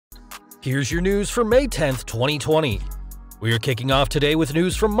Here's your news for May 10th, 2020. We are kicking off today with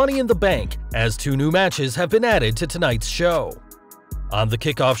news from Money in the Bank, as 2 new matches have been added to tonight's show. On the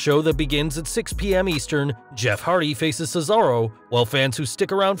kickoff show that begins at 6 p.m. Eastern, Jeff Hardy faces Cesaro, while fans who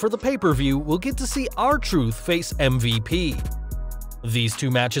stick around for the pay-per-view will get to see R-Truth face MVP. These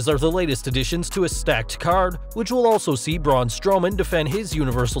 2 matches are the latest additions to a stacked card, which will also see Braun Strowman defend his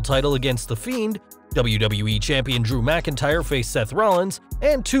Universal title against The Fiend, WWE Champion Drew McIntyre face Seth Rollins,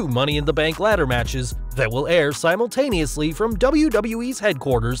 and 2 Money in the Bank ladder matches that will air simultaneously from WWE's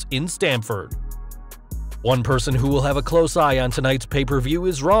headquarters in Stamford. One person who will have a close eye on tonight's pay-per-view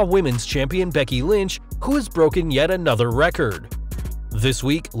is Raw Women's Champion Becky Lynch, who has broken yet another record. This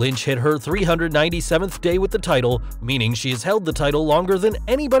week, Lynch hit her 397th day with the title, meaning she has held the title longer than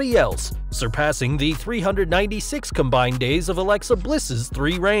anybody else, surpassing the 396 combined days of Alexa Bliss's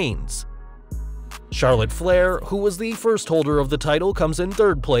 3 reigns. Charlotte Flair, who was the first holder of the title, comes in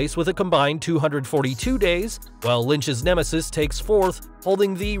 3rd place with a combined 242 days, while Lynch's nemesis takes 4th,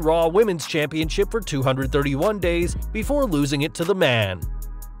 holding the Raw Women's Championship for 231 days before losing it to the Man.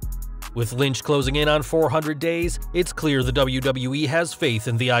 With Lynch closing in on 400 days, it's clear the WWE has faith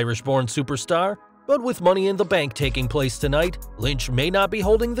in the Irish-born superstar, but with Money in the Bank taking place tonight, Lynch may not be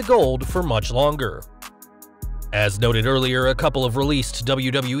holding the gold for much longer. As noted earlier, a couple of released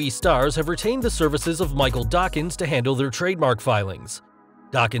WWE stars have retained the services of Michael Dawkins to handle their trademark filings.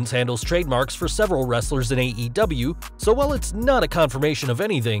 Dawkins handles trademarks for several wrestlers in AEW, so while it's not a confirmation of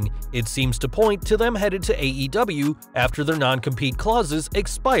anything, it seems to point to them headed to AEW after their non-compete clauses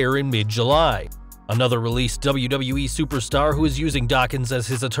expire in mid-July. Another released WWE superstar who is using Dawkins as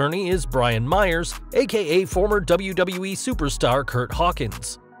his attorney is Brian Myers, aka former WWE superstar Kurt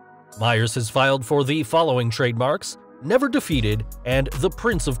Hawkins. Myers has filed for the following trademarks: Never Defeated and The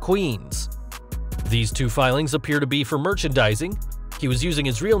Prince of Queens. These 2 filings appear to be for merchandising. He was using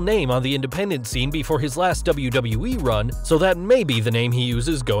his real name on the independent scene before his last WWE run, so that may be the name he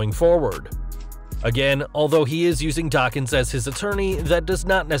uses going forward. Again, although he is using Dawkins as his attorney, that does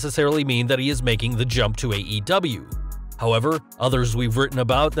not necessarily mean that he is making the jump to AEW. However, others we've written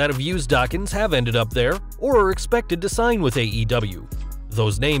about that have used Dawkins have ended up there, or are expected to sign with AEW.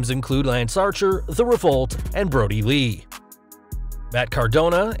 Those names include Lance Archer, The Revolt, and Brody Lee. Matt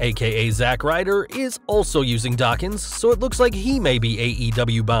Cardona, aka Zack Ryder, is also using Dawkins, so it looks like he may be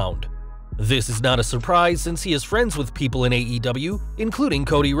AEW bound. This is not a surprise since he is friends with people in AEW, including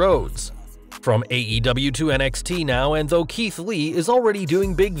Cody Rhodes. From AEW to NXT now, and though Keith Lee is already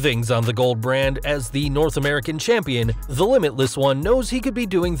doing big things on the Gold brand as the North American Champion, the Limitless One knows he could be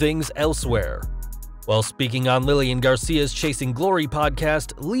doing things elsewhere. While speaking on Lillian Garcia's Chasing Glory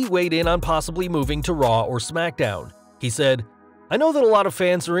podcast, Lee weighed in on possibly moving to Raw or SmackDown. He said, "I know that a lot of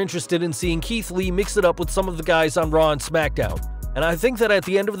fans are interested in seeing Keith Lee mix it up with some of the guys on Raw and SmackDown, and I think that at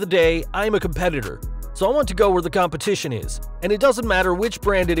the end of the day, I'm a competitor, so I want to go where the competition is, and it doesn't matter which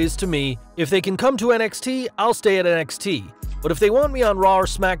brand it is to me. If they can come to NXT, I'll stay at NXT, but if they want me on Raw or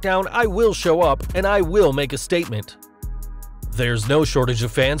SmackDown, I will show up, and I will make a statement." There's no shortage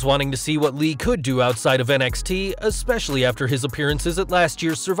of fans wanting to see what Lee could do outside of NXT, especially after his appearances at last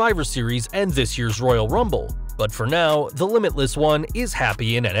year's Survivor Series and this year's Royal Rumble. But for now, the Limitless One is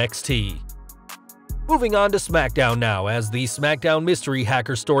happy in NXT. Moving on to SmackDown now, as the SmackDown Mystery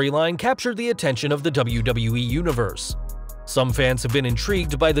Hacker storyline captured the attention of the WWE Universe. Some fans have been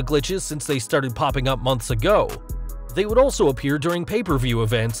intrigued by the glitches since they started popping up months ago. They would also appear during pay-per-view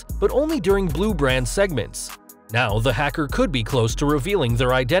events, but only during Blue Brand segments. Now, the hacker could be close to revealing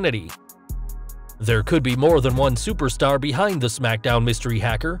their identity. There could be more than one superstar behind the SmackDown Mystery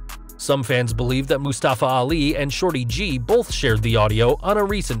Hacker. Some fans believe that Mustafa Ali and Shorty G both shared the audio on a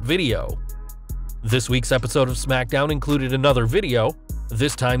recent video. This week's episode of SmackDown included another video.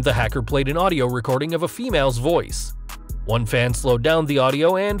 This time, the hacker played an audio recording of a female's voice. One fan slowed down the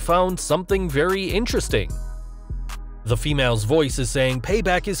audio and found something very interesting. The female's voice is saying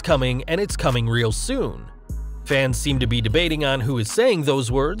payback is coming and it's coming real soon. Fans seem to be debating on who is saying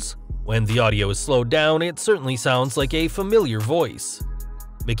those words. When the audio is slowed down, it certainly sounds like a familiar voice.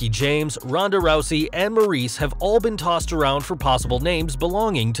 Mickie James, Ronda Rousey, and Maurice have all been tossed around for possible names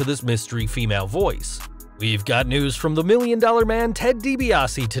belonging to this mystery female voice. We've got news from the $1 Million Man Ted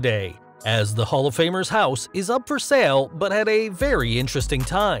DiBiase today, as the Hall of Famer's house is up for sale but at a very interesting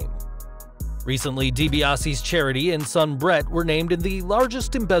time. Recently, DiBiase's charity and son Brett were named in the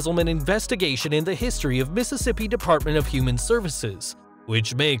largest embezzlement investigation in the history of Mississippi Department of Human Services,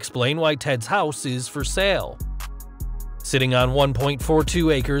 which may explain why Ted's house is for sale. Sitting on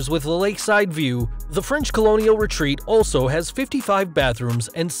 1.42 acres with a lakeside view, the French colonial retreat also has 55 bathrooms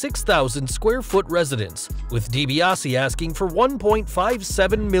and 6,000 square foot residence, with DiBiase asking for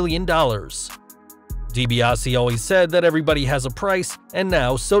 $1.57 million. DiBiase always said that everybody has a price, and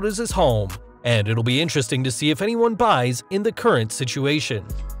now so does his home, and it'll be interesting to see if anyone buys in the current situation.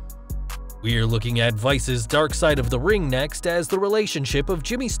 We're looking at Vice's Dark Side of the Ring next, as the relationship of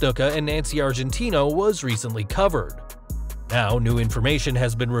Jimmy Snuka and Nancy Argentino was recently covered. Now, new information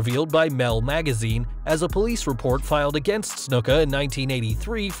has been revealed by Mel magazine, as a police report filed against Snuka in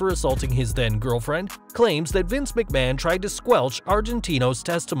 1983 for assaulting his then-girlfriend claims that Vince McMahon tried to squelch Argentino's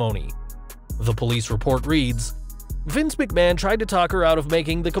testimony. The police report reads, "Vince McMahon tried to talk her out of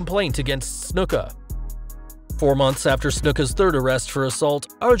making the complaint against Snuka. 4 months after Snuka's third arrest for assault,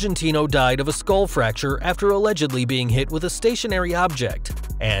 Argentino died of a skull fracture after allegedly being hit with a stationary object,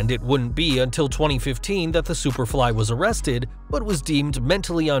 and it wouldn't be until 2015 that the Superfly was arrested, but was deemed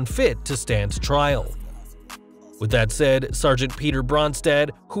mentally unfit to stand trial." With that said, Sergeant Peter Bronstad,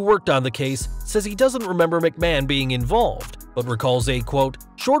 who worked on the case, says he doesn't remember McMahon being involved, but recalls a, quote,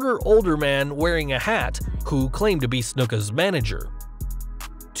 "shorter, older man wearing a hat who claimed to be Snuka's manager."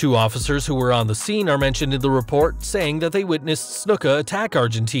 2 officers who were on the scene are mentioned in the report, saying that they witnessed Snuka attack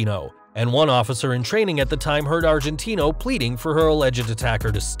Argentino, and one officer in training at the time heard Argentino pleading for her alleged attacker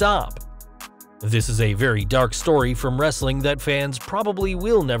to stop. This is a very dark story from wrestling that fans probably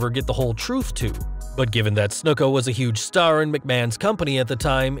will never get the whole truth to, but given that Snuka was a huge star in McMahon's company at the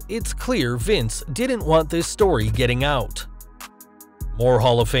time, it's clear Vince didn't want this story getting out. More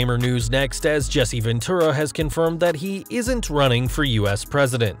Hall of Famer news next, as Jesse Ventura has confirmed that he isn't running for US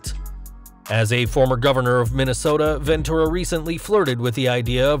president. As a former governor of Minnesota, Ventura recently flirted with the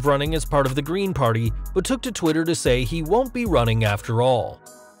idea of running as part of the Green Party, but took to Twitter to say he won't be running after all.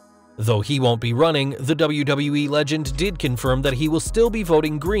 Though he won't be running, the WWE legend did confirm that he will still be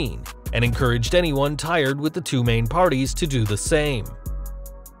voting Green, and encouraged anyone tired with the 2 main parties to do the same.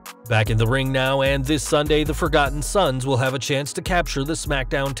 Back in the ring now, and this Sunday the Forgotten Sons will have a chance to capture the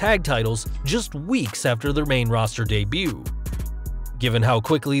SmackDown tag titles just weeks after their main roster debut. Given how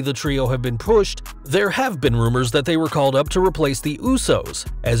quickly the trio have been pushed, there have been rumors that they were called up to replace the Usos,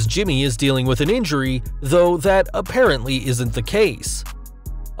 as Jimmy is dealing with an injury, though that apparently isn't the case.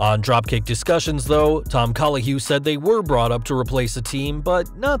 On Dropkick Discussions though, Tom Colohue said they were brought up to replace a team,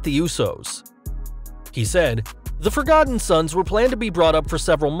 but not the Usos. He said, "The Forgotten Sons were planned to be brought up for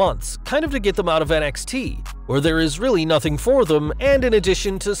several months, kind of to get them out of NXT, where there is really nothing for them, and in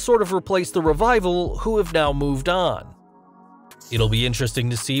addition to sort of replace the Revival, who have now moved on." It'll be interesting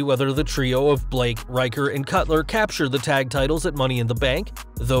to see whether the trio of Blake, Riker, and Cutler capture the tag titles at Money in the Bank,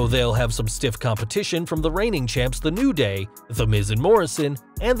 though they'll have some stiff competition from the reigning champs The New Day, The Miz and Morrison,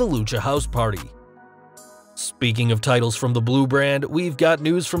 and the Lucha House Party. Speaking of titles from the Blue brand, we've got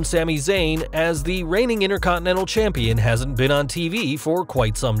news from Sami Zayn, as the reigning Intercontinental Champion hasn't been on TV for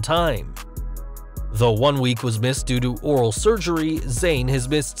quite some time. Though 1 week was missed due to oral surgery, Zayn has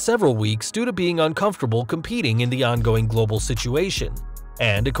missed several weeks due to being uncomfortable competing in the ongoing global situation.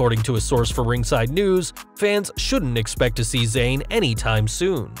 And according to a source for Ringside News, fans shouldn't expect to see Zayn anytime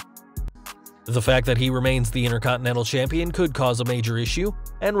soon. The fact that he remains the Intercontinental Champion could cause a major issue,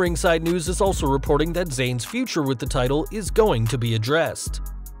 and Ringside News is also reporting that Zayn's future with the title is going to be addressed.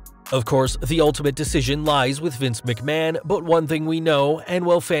 Of course, the ultimate decision lies with Vince McMahon, but one thing we know, and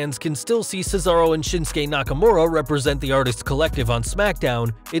while fans can still see Cesaro and Shinsuke Nakamura represent the Artists Collective on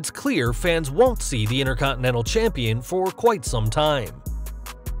SmackDown, it's clear fans won't see the Intercontinental Champion for quite some time.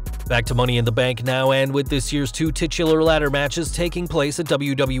 Back to Money in the Bank now, and with this year's 2 titular ladder matches taking place at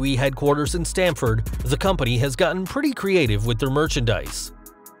WWE headquarters in Stamford, the company has gotten pretty creative with their merchandise.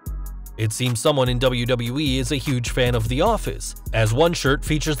 It seems someone in WWE is a huge fan of The Office, as one shirt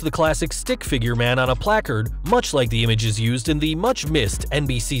features the classic stick figure man on a placard, much like the images used in the much-missed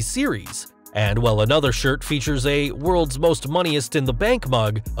NBC series, and while another shirt features a World's Most Moneyest in the Bank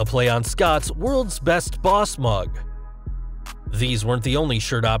mug, a play on Scott's World's Best Boss mug. These weren't the only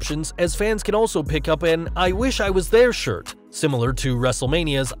shirt options, as fans can also pick up an I Wish I Was There shirt, similar to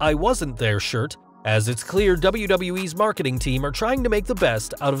WrestleMania's I Wasn't There shirt, as it's clear WWE's marketing team are trying to make the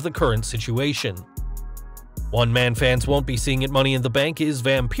best out of the current situation. One man fans won't be seeing at Money in the Bank is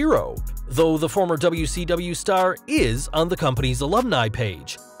Vampiro, though the former WCW star is on the company's alumni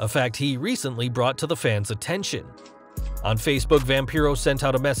page, a fact he recently brought to the fans' attention. On Facebook, Vampiro sent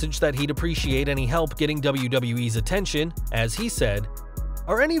out a message that he'd appreciate any help getting WWE's attention, as he said,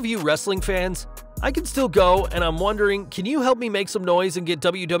 "Are any of you wrestling fans? I can still go, and I'm wondering, can you help me make some noise and get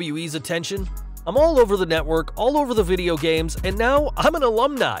WWE's attention? I'm all over the network, all over the video games, and now I'm an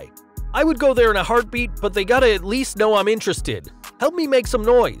alumni. I would go there in a heartbeat, but they gotta at least know I'm interested. Help me make some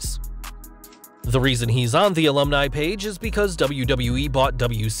noise. The reason he's on the alumni page is because WWE bought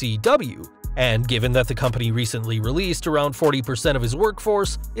WCW, and given that the company recently released around 40% of his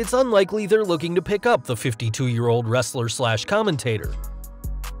workforce, it's unlikely they're looking to pick up the 52-year-old wrestler/commentator.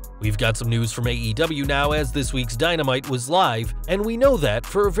 We've got some news from AEW now, as this week's Dynamite was live, and we know that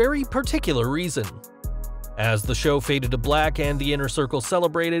for a very particular reason. As the show faded to black and the Inner Circle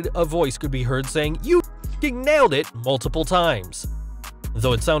celebrated, a voice could be heard saying, "You f***ing nailed it," multiple times.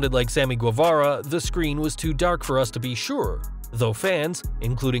 Though it sounded like Sammy Guevara, the screen was too dark for us to be sure, though fans,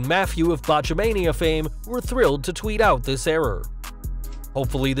 including Matthew of Botchamania fame, were thrilled to tweet out this error.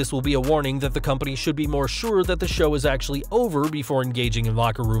 Hopefully this will be a warning that the company should be more sure that the show is actually over before engaging in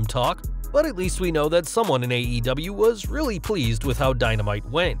locker room talk, but at least we know that someone in AEW was really pleased with how Dynamite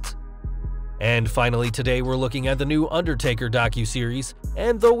went. And finally today we're looking at the new Undertaker docuseries,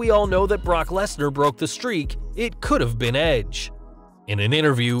 and though we all know that Brock Lesnar broke the streak, it could have been Edge. In an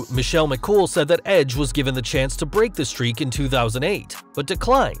interview, Michelle McCool said that Edge was given the chance to break the streak in 2008, but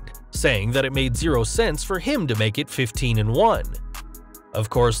declined, saying that it made zero sense for him to make it 15-1. Of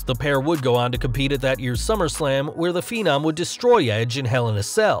course, the pair would go on to compete at that year's SummerSlam, where the Phenom would destroy Edge in Hell in a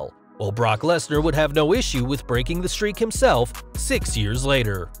Cell, while Brock Lesnar would have no issue with breaking the streak himself 6 years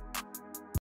later.